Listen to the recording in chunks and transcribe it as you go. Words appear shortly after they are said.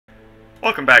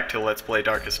Welcome back to Let's Play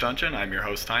Darkest Dungeon. I'm your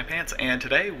host, Timepants, and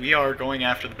today we are going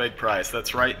after the big prize.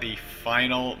 That's right, the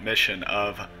final mission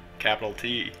of capital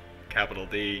T, capital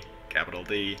D, capital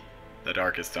D, the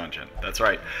Darkest Dungeon. That's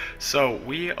right. So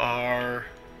we are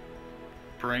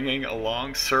bringing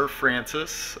along Sir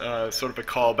Francis, sort of a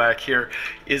callback here.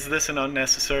 Is this an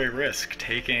unnecessary risk,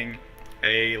 taking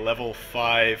a level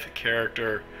 5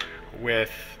 character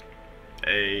with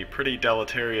a pretty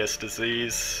deleterious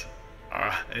disease?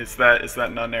 Is that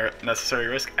an unnecessary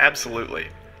risk? Absolutely.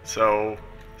 So,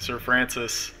 Sir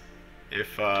Francis,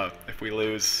 if we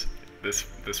lose, this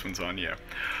one's on you.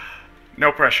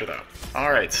 No pressure though.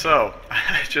 Alright, so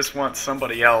I just want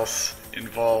somebody else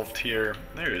involved here.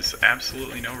 There is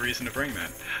absolutely no reason to bring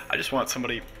that. I just want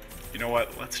somebody, you know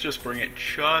what, let's just bring it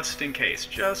just in case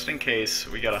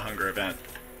we got a hunger event.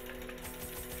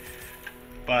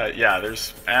 But yeah,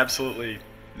 there's absolutely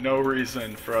no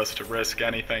reason for us to risk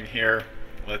anything here.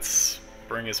 Let's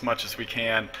bring as much as we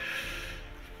can.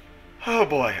 Oh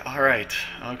boy, alright,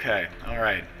 okay,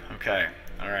 alright, okay,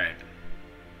 alright,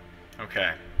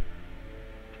 okay,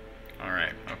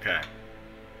 alright, okay,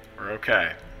 we're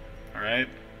okay, alright,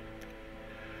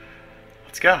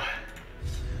 let's go.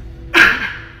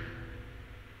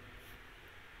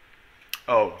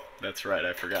 Oh, that's right,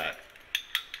 I forgot.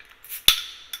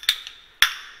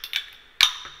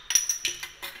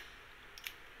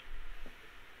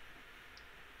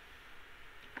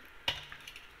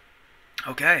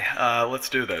 Okay, let's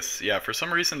do this. Yeah, for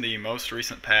some reason the most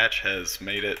recent patch has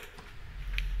made it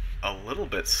a little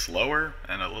bit slower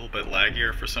and a little bit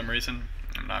laggier for some reason.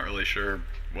 I'm not really sure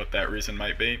what that reason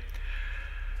might be.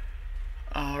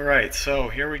 Alright, so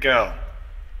here we go.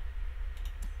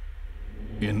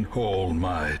 In all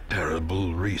my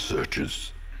terrible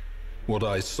researches, what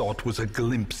I sought was a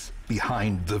glimpse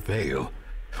behind the veil,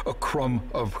 a crumb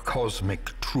of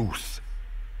cosmic truth.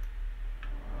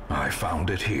 I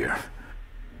found it here.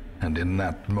 And in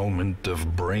that moment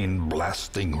of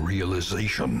brain-blasting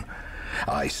realization,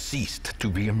 I ceased to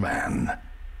be a man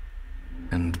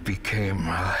and became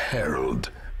a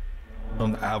herald,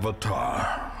 an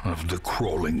avatar of the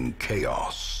crawling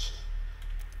chaos.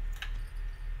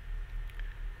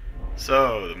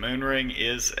 So, the moon ring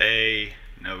is a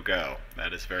no-go.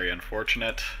 That is very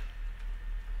unfortunate.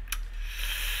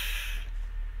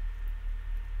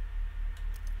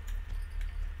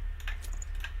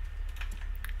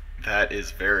 That is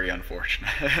very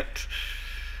unfortunate.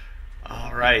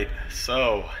 Alright,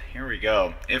 so here we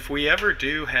go. If we ever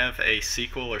do have a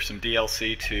sequel or some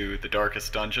DLC to The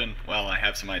Darkest Dungeon, well, I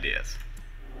have some ideas.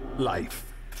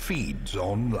 Life feeds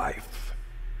on life.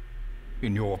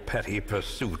 In your petty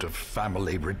pursuit of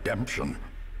family redemption,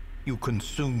 you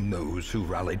consume those who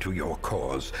rally to your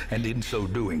cause, and in so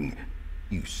doing,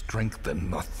 you strengthen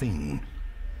the thing,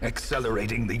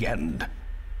 accelerating the end.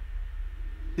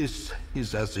 This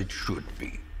is as it should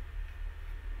be.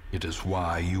 It is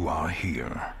why you are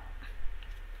here.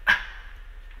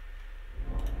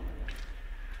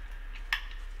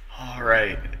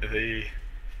 Alright, the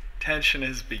tension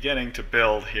is beginning to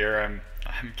build here.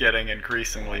 I'm getting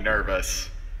increasingly nervous.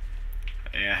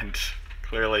 And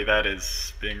clearly that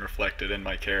is being reflected in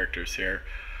my characters here.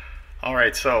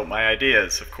 Alright, so my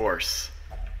ideas, of course.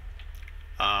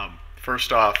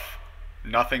 First off,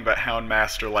 nothing but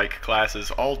Houndmaster-like classes.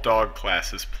 All dog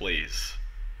classes, please.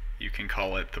 You can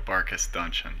call it the Darkest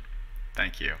Dungeon.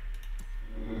 Thank you.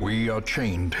 We are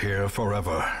chained here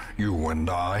forever, you and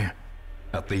I,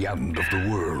 at the end of the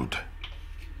world.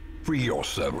 Free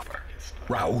yourself,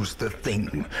 rouse the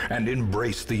thing, and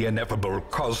embrace the ineffable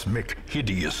cosmic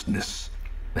hideousness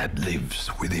that lives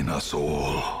within us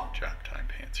all. Good job,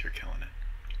 Timepants, you're killing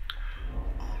it.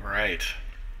 Alright.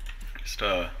 Just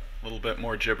a little bit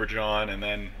more Jibberjawn, and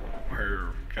then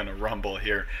we're gonna rumble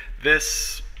here.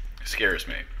 This scares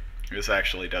me. This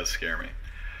actually does scare me.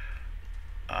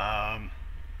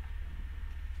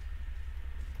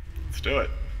 Let's do it.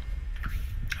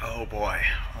 Oh boy.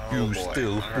 Oh You boy.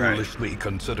 still All right. foolishly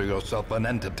consider yourself an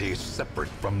entity separate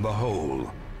from the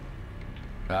whole.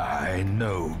 I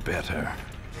know better.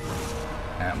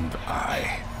 And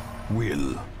I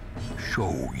will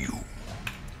show you.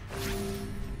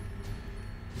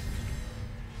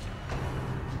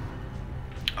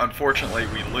 Unfortunately,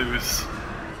 we lose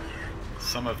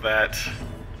some of that.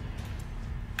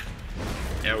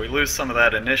 Yeah, we lose some of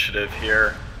that initiative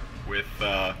here with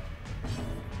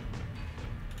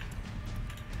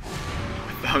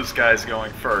those guys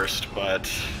going first,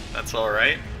 but that's all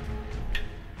right.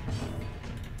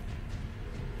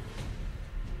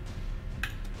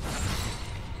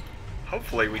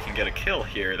 Hopefully, we can get a kill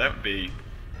here. That would be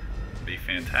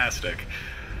fantastic.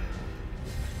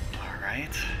 All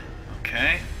right.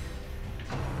 Okay.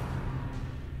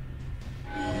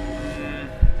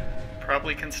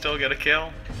 Probably can still get a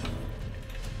kill.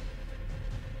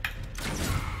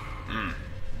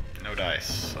 No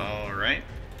dice. Alright.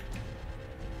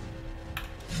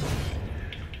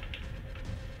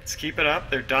 Let's keep it up.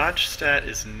 Their dodge stat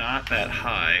is not that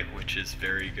high, which is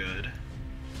very good.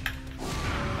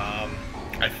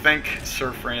 I think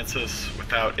Sir Francis,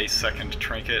 without a second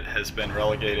trinket, has been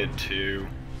relegated to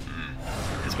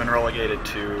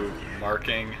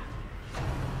marking.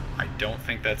 I don't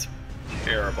think that's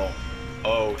terrible.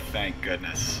 Oh, thank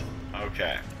goodness.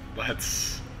 Okay,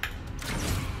 let's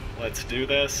do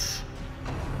this.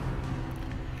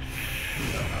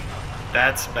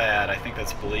 That's bad. I think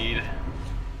that's bleed.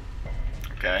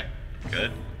 Okay,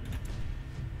 good.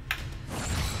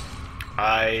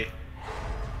 I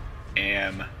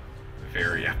am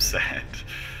very upset.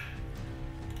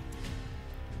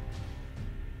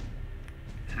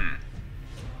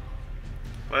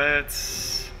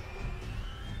 Let's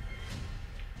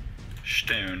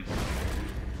stone.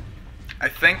 I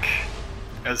think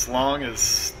as long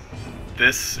as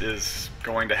this is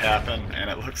going to happen, and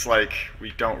it looks like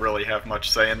we don't really have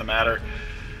much say in the matter,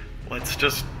 let's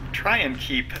just try and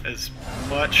keep as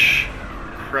much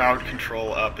crowd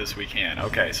control up as we can.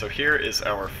 Okay, so here is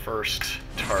our first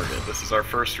target. This is our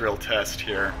first real test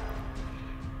here.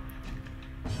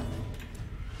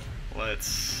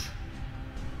 Let's...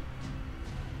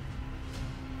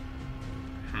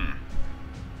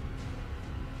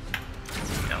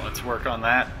 Yeah, let's work on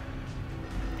that.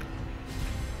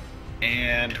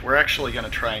 And we're actually going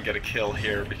to try and get a kill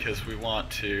here because we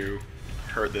want to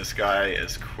hurt this guy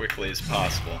as quickly as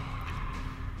possible.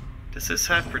 Does this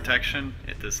have protection?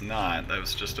 It does not. That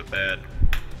was just a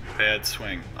bad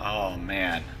swing. Oh,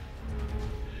 man.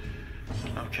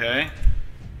 Okay.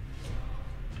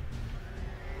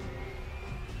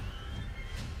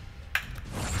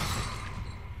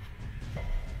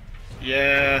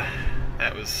 Yeah,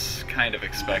 that was kind of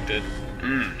expected.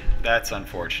 That's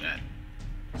unfortunate.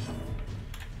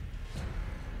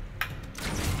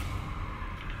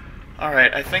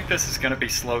 Alright, I think this is going to be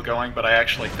slow going, but I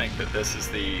actually think that this is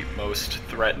the most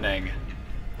threatening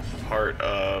part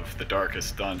of the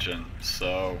darkest dungeon,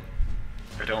 so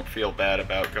I don't feel bad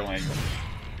about going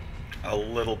a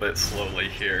little bit slowly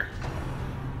here.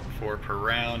 4 per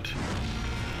round.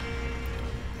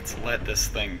 Let's let this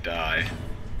thing die.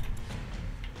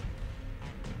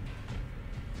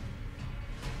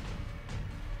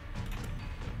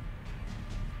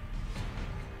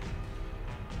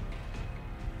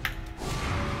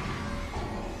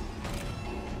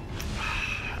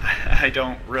 I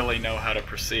don't really know how to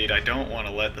proceed. I don't want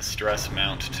to let the stress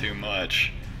mount too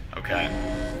much.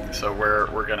 Okay, so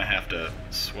we're gonna have to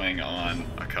swing on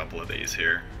a couple of these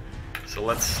here. So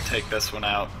let's take this one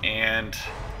out, and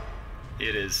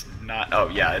it is not... Oh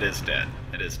yeah, it is dead.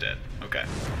 It is dead. Okay.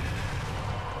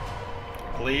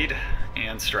 Bleed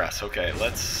and stress. Okay,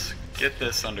 let's get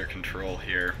this under control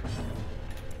here.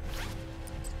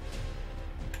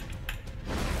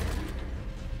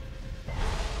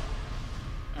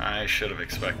 I should have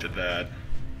expected that.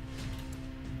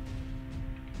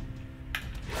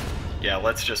 Yeah,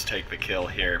 let's just take the kill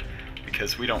here,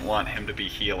 because we don't want him to be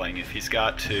healing. If he's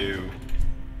got to...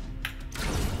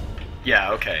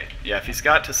 Yeah, okay. Yeah, if he's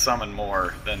got to summon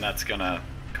more, then that's gonna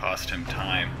cost him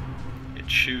time. It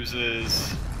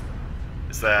chooses...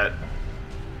 Is that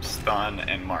stun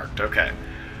and marked? Okay.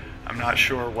 I'm not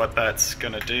sure what that's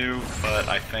gonna do, but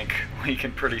I think we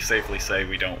can pretty safely say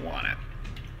we don't want it.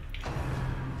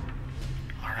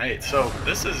 Alright, so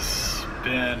this has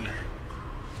been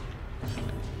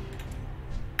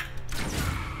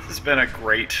a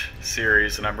great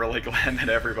series, and I'm really glad that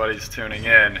everybody's tuning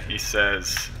in, he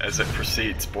says as it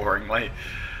proceeds boringly.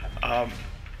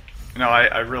 No,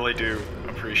 I really do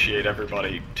appreciate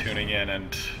everybody tuning in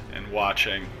and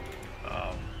watching.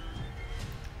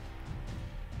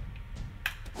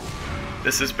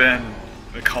 This has been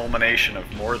the culmination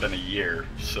of more than a year,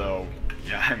 so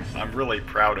yeah, I'm really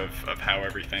proud of how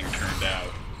everything turned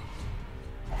out.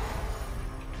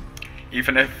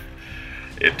 Even if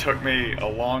it took me a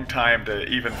long time to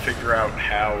even figure out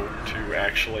how to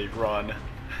actually run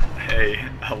a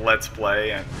Let's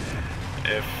Play, and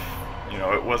if, you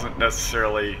know, it wasn't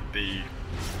necessarily the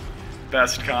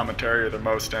best commentary or the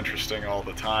most interesting all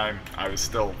the time, I was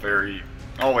still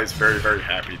always very, very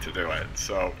happy to do it.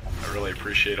 So I really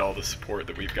appreciate all the support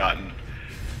that we've gotten,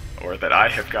 or that I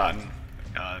have gotten,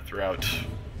 throughout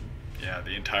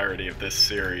the entirety of this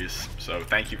series. So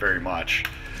thank you very much.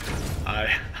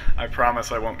 I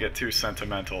promise I won't get too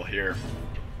sentimental here,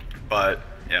 but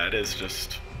yeah, it is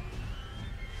just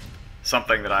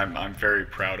something that I'm very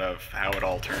proud of, how it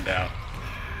all turned out.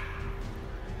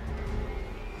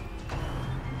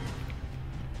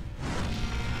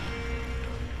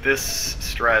 This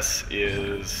stress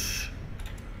is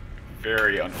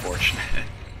very unfortunate.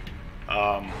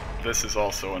 This is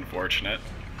also unfortunate.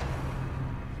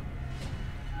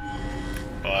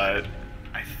 But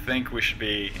I think we should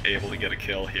be able to get a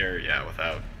kill here, yeah,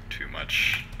 without too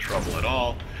much trouble at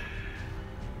all.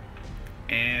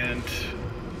 And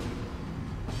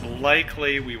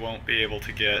likely we won't be able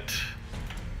to get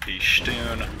the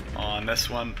Stun on this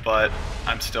one, but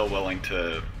I'm still willing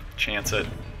to chance it.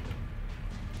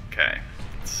 Okay,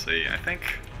 let's see, I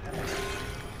think...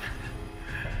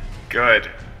 Good.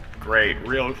 Great.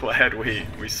 Real glad we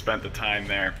spent the time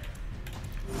there.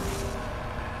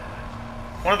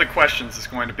 One of the questions is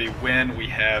going to be when we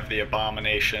have the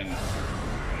Abomination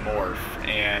morph,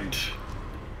 and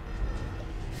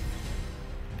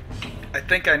I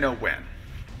think I know when.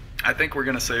 I think we're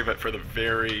going to save it for the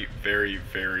very, very,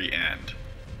 very end.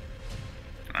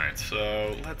 Alright,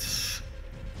 so let's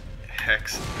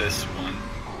hex this one,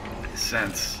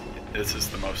 since this is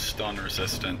the most stun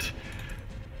resistant.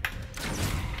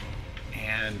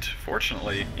 And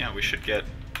fortunately, yeah, we should get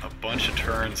a bunch of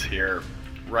turns here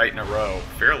right in a row,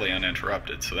 fairly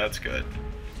uninterrupted, so that's good.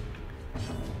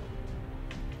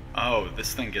 Oh,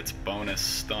 this thing gets bonus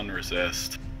stun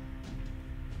resist.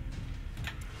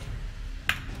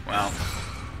 Well,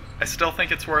 I still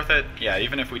think it's worth it. Yeah,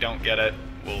 even if we don't get it,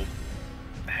 we'll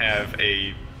have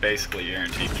a basically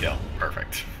guaranteed kill.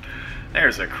 Perfect.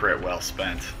 There's a crit well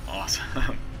spent.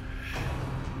 Awesome.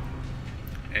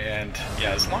 And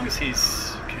yeah, as long as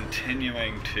he's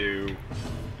continuing to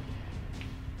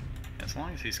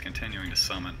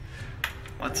summon,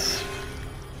 let's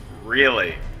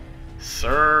really,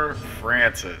 Sir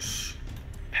Francis,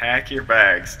 pack your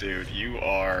bags, dude. You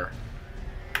are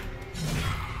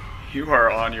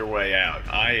on your way out.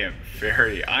 I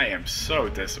am so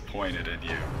disappointed in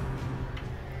you.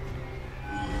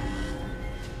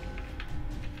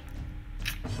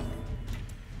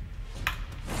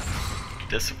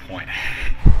 Disappointed.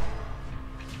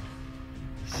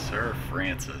 Sir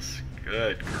Francis,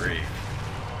 good grief.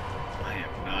 I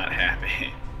am not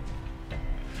happy.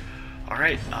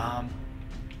 Alright,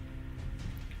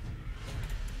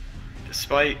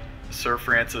 despite Sir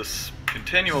Francis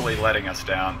continually letting us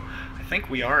down, I think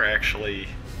we are actually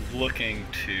looking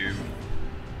to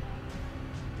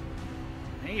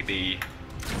maybe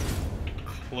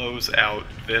close out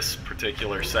this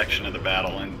particular section of the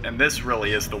battle, and this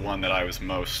really is the one that I was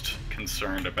most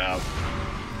concerned about.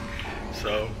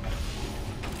 So,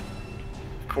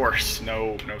 of course,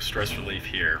 no stress relief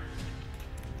here.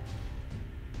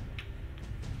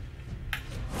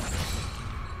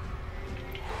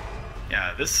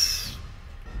 Yeah, this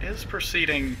is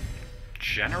proceeding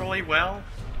generally well.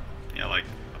 Yeah, like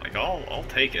I'll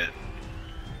take it.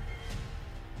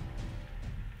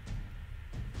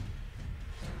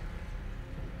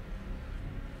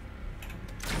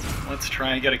 Let's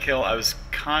try and get a kill. I was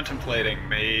contemplating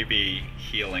maybe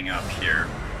healing up here.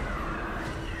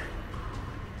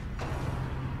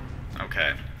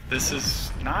 Okay, this is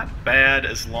not bad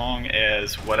as long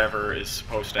as whatever is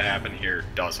supposed to happen here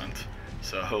doesn't.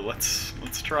 So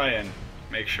let's try and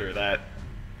make sure that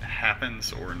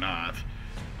happens or not.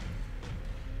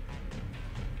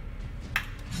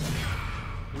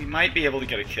 We might be able to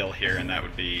get a kill here, and that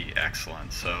would be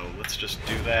excellent. So let's just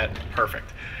do that.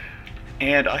 Perfect.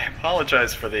 And I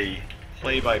apologize for the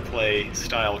play-by-play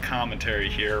style commentary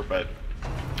here, but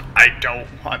I don't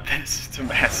want this to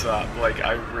mess up. Like,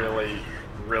 I really,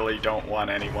 really don't want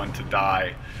anyone to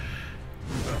die.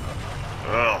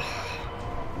 Ugh.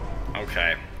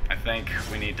 Okay, I think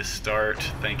we need to start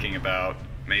thinking about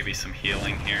maybe some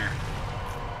healing here.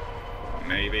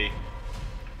 Maybe.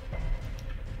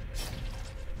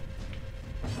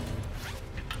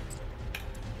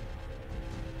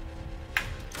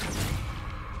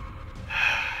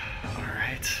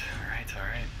 Alright.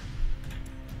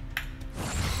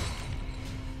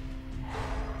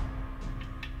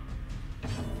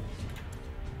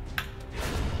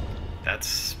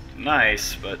 That's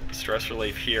nice, but stress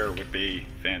relief here would be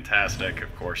fantastic.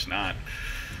 Of course not.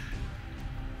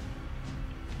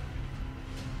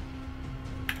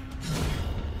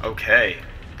 Okay,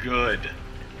 good.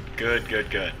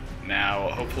 Now,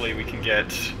 hopefully we can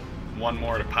get one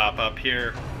more to pop up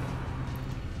here.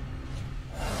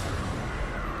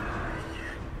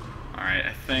 Alright,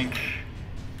 I think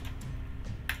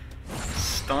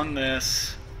stun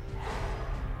this,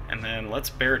 and then let's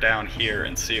bear down here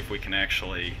and see if we can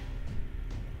actually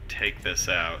take this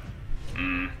out.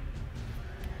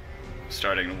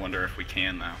 Starting to wonder if we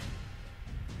can, though.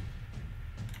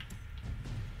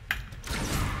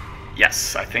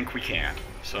 Yes, I think we can.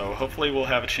 So hopefully we'll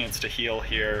have a chance to heal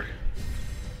here.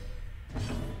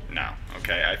 No.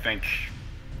 Okay, I think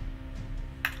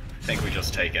we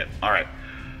just take it. Alright.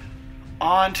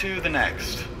 On to the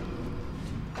next.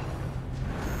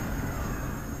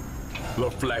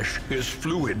 The flesh is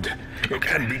fluid. It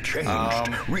can be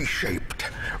changed,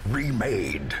 reshaped,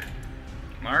 remade.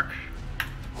 Mark?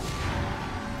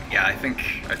 Yeah, I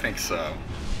think so.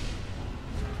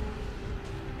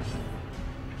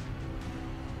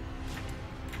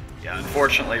 Yeah,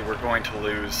 unfortunately we're going to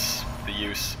lose the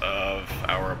use of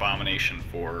our abomination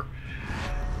for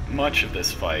much of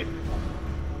this fight.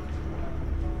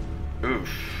 Oof.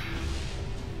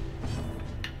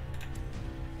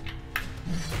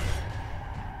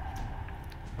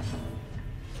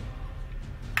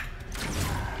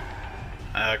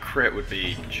 A crit would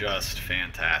be just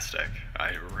fantastic.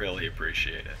 I really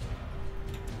appreciate it.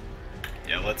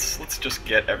 Yeah, let's just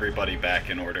get everybody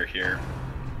back in order here.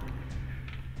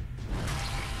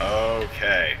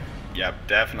 Okay. Yep,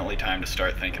 definitely time to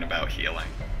start thinking about healing.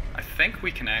 I think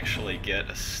we can actually get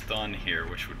a stun here,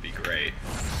 which would be great.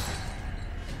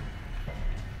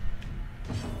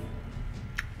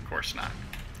 Of course not.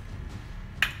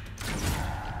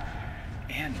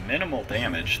 And minimal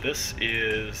damage. This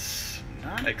is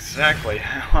not exactly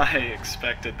how I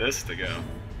expected this to go.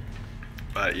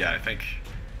 But yeah, I think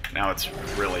now it's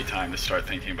really time to start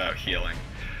thinking about healing.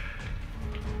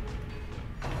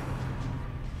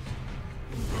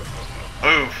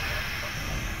 Oof.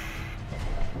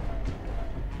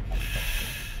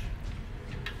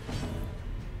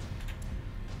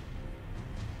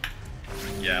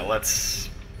 Yeah, let's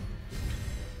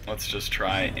just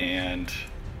try and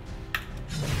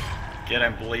get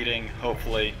him bleeding,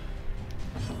 hopefully.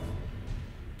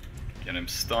 Get him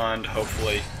stunned,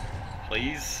 hopefully.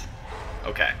 Please?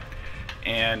 Okay.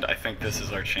 And I think this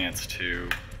is our chance to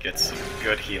get some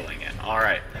good healing in.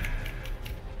 Alright.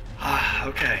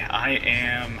 Okay, I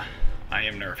am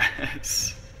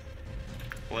nervous.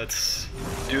 Let's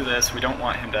do this. We don't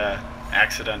want him to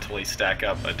accidentally stack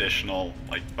up additional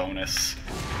bonus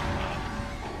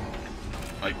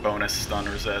stun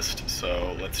resist,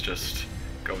 so let's just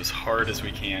go as hard as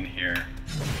we can here.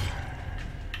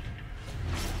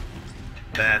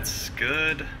 That's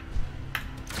good.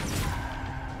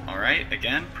 Alright,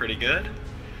 again, pretty good.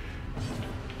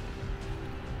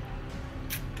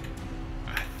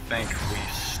 I think we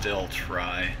still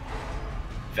try.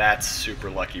 That's super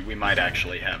lucky. We might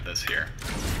actually have this here.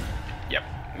 Yep,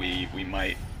 we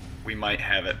might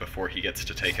have it before he gets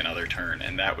to take another turn,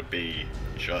 and that would be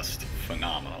just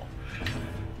phenomenal.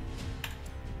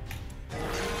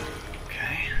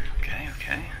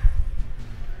 Okay.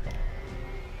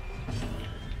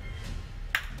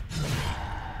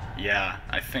 Yeah,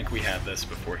 I think we have this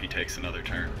before he takes another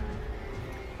turn.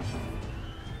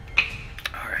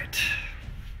 Alright.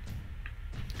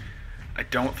 I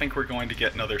don't think we're going to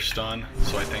get another stun,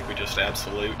 so I think we just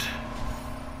absolute.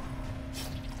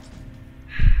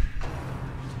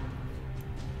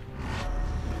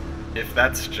 If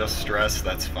that's just stress,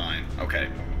 that's fine. Okay,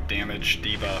 damage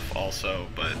debuff also,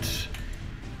 but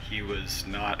he was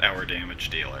not our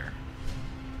damage dealer.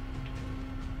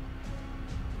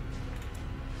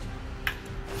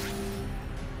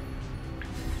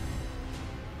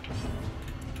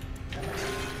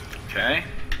 Okay,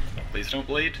 please don't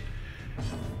bleed.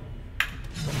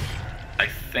 I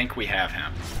think we have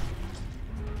him.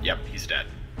 Yep, he's dead.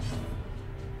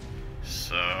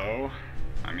 So,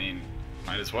 I mean,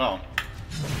 might as well.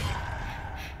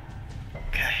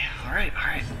 Okay, alright.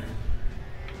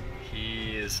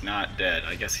 He is not dead.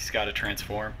 I guess he's got to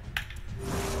transform.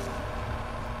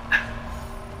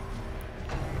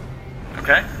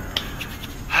 Okay.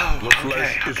 Oh,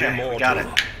 okay, we got it.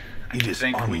 It is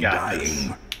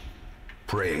undying.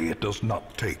 Pray it does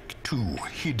not take too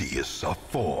hideous a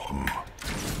form.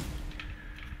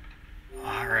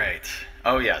 Alright.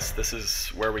 Oh yes, this is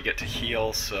where we get to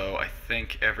heal, so I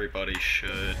think everybody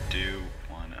should do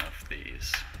one of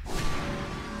these.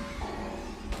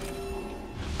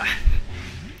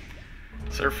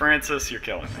 Sir Francis, you're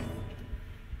killing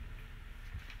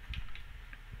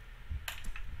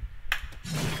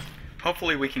me.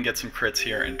 Hopefully we can get some crits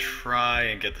here and try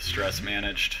and get the stress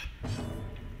managed.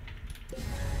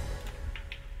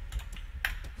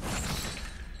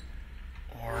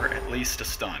 Or at least a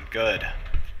stun. Good.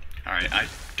 Alright, I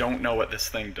don't know what this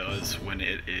thing does when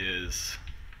it is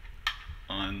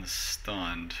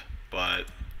unstunned, but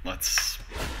let's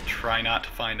try not to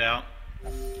find out.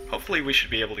 Hopefully we should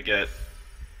be able to get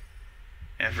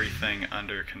everything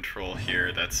under control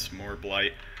here. That's more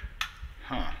blight.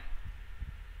 Huh.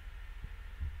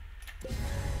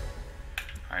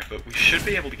 Alright, but we should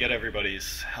be able to get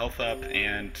everybody's health up,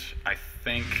 and I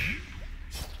think...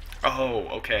 Oh,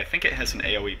 okay, I think it has an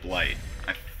AoE Blight.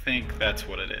 I think that's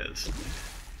what it is.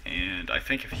 And I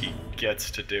think if he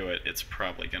gets to do it, it's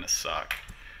probably gonna suck.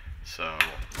 So,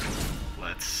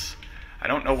 let's... I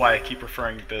don't know why I keep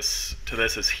referring to this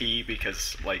as he,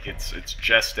 because, like, it's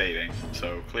gestating.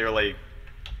 So, clearly,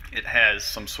 it has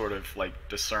some sort of, like,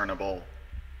 discernible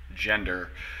gender.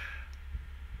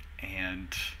 And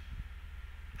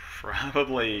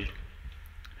probably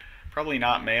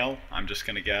not male, I'm just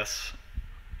gonna guess.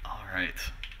 Alright.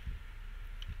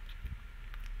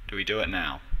 Do we do it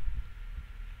now?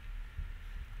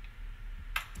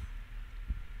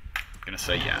 I'm gonna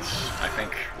say yes. I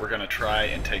think we're gonna try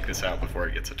and take this out before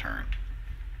it gets a turn.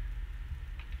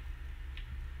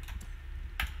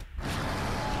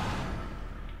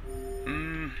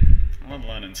 A little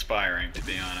uninspiring, to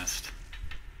be honest.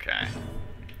 Okay.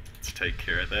 Let's take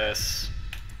care of this.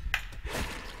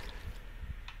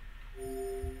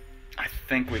 I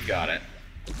think we've got it.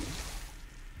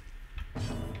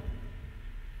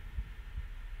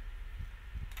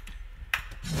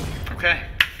 Okay,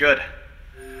 good.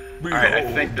 Alright,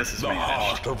 I think this is the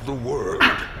managed. heart of the world,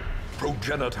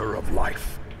 progenitor of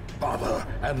life, father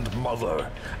and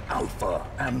mother, alpha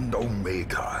and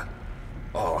omega,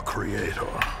 our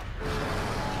creator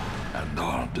and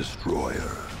our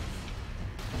destroyer.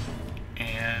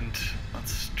 And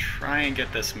let's try and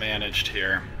get this managed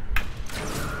here.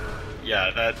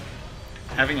 Yeah, that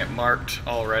having it marked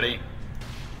already,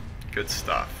 good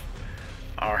stuff.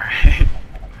 Alright.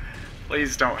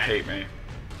 Please don't hate me.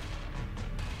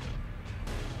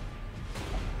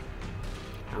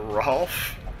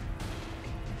 Rolf?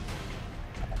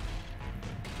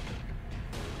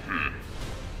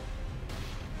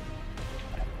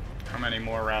 How many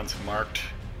more rounds marked?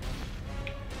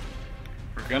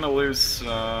 We're gonna lose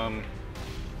some...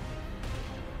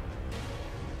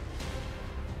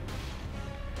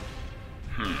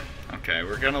 Okay,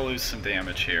 we're gonna lose some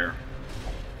damage here.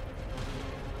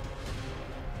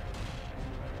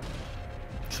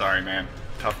 Sorry, man.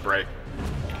 Tough break.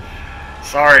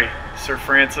 Sorry, Sir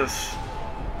Francis.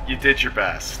 You did your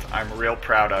best. I'm real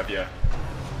proud of you.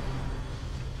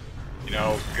 You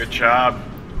know, good job.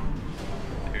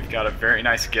 We've got a very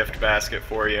nice gift basket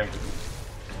for you.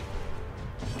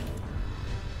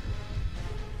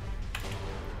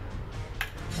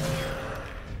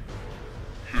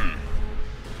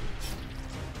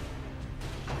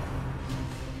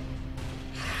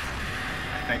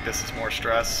 I think this is more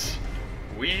stress.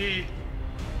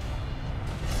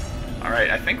 Alright,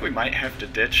 I think we might have to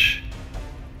ditch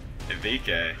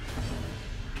Evike.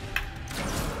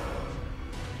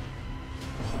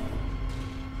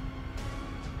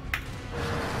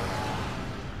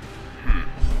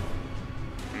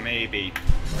 Maybe.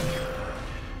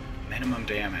 Minimum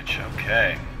damage,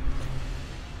 okay.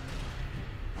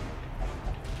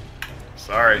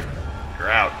 Sorry, you're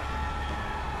out.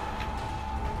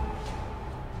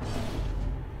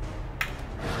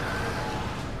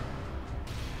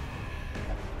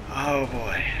 Oh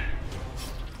boy.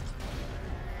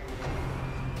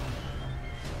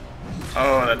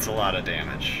 Oh, that's a lot of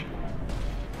damage.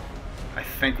 I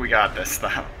think we got this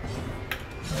though.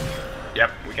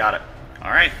 Yep, we got it.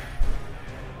 Alright.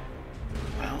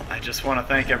 Well, I just want to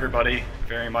thank everybody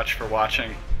very much for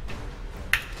watching.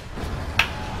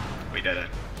 We did it.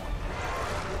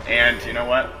 And you know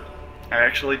what? I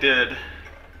actually did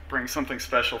bring something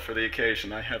special for the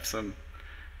occasion. I have some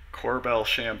Corbel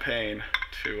champagne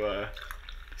to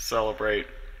celebrate.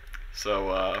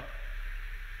 So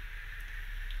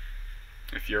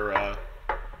if you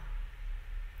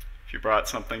brought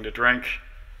something to drink,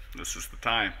 this is the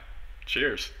time.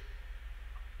 Cheers.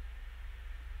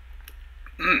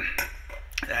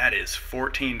 That is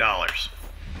 $14.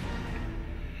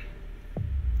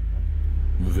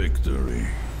 Victory.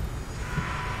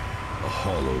 A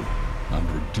hollow and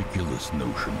ridiculous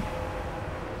notion.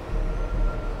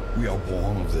 We are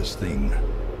born of this thing,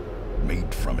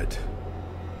 made from it,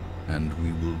 and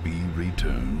we will be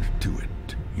returned to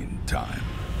it in time.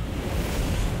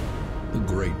 The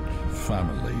great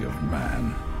family of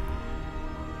man.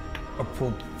 A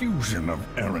profusion of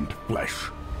errant flesh,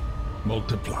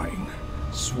 multiplying,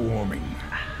 swarming,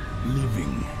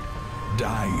 living,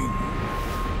 dying,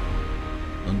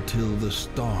 until the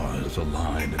stars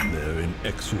align in their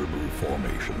inexorable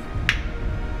formation,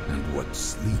 and what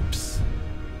sleeps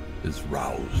is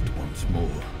roused once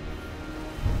more.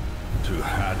 To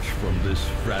hatch from this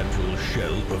fragile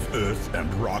shell of earth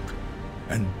and rock,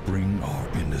 and bring our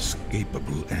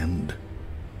inescapable end.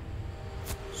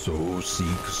 So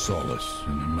seek solace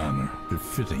in a manner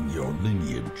befitting your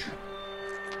lineage.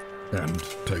 and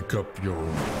take up your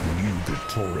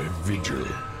nugatory vigil.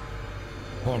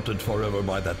 Haunted forever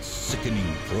by that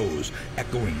sickening prose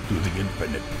echoing through the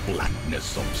infinite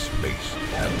blackness of space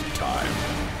and time.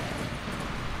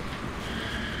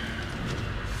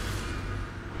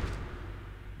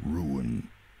 Ruin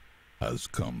has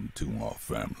come to our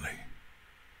family.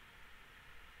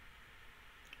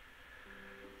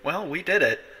 Well, we did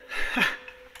it.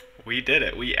 We did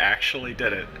it. We actually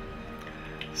did it.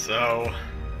 So,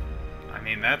 I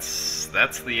mean, that's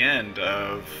the end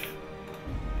of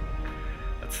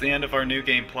our New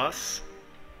Game Plus.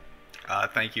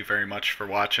 Thank you very much for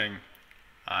watching.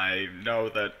 I know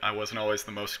that I wasn't always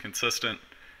the most consistent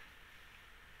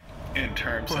in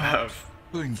terms of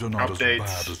things are not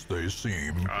updates, as bad as they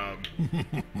seem.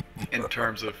 in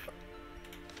terms of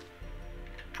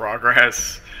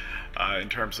progress, in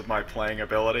terms of my playing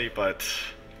ability, but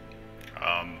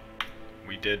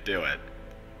we did do it.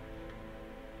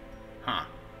 Huh.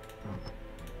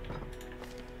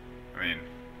 I mean,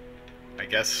 I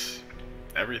guess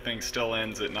everything still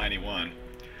ends at 91.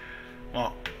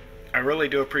 Well, I really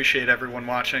do appreciate everyone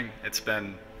watching. It's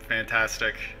been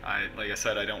fantastic. Like I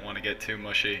said, I don't want to get too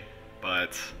mushy,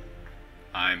 but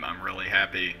I'm really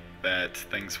happy that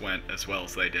things went as well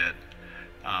as they did.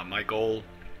 My goal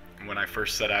when I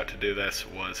first set out to do this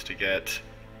was to get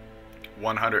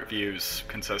 100 views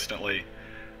consistently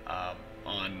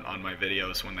on my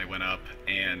videos when they went up,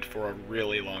 and for a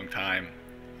really long time,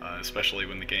 especially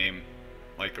when the game,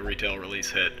 like the retail release,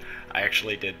 hit, I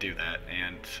actually did do that,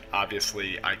 and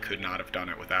obviously I could not have done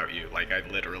it without you. Like, I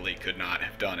literally could not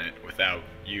have done it without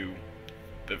you,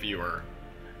 the viewer,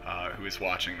 who is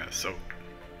watching this. So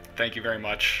thank you very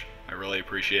much. I really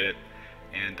appreciate it,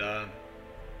 and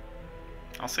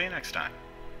I'll see you next time.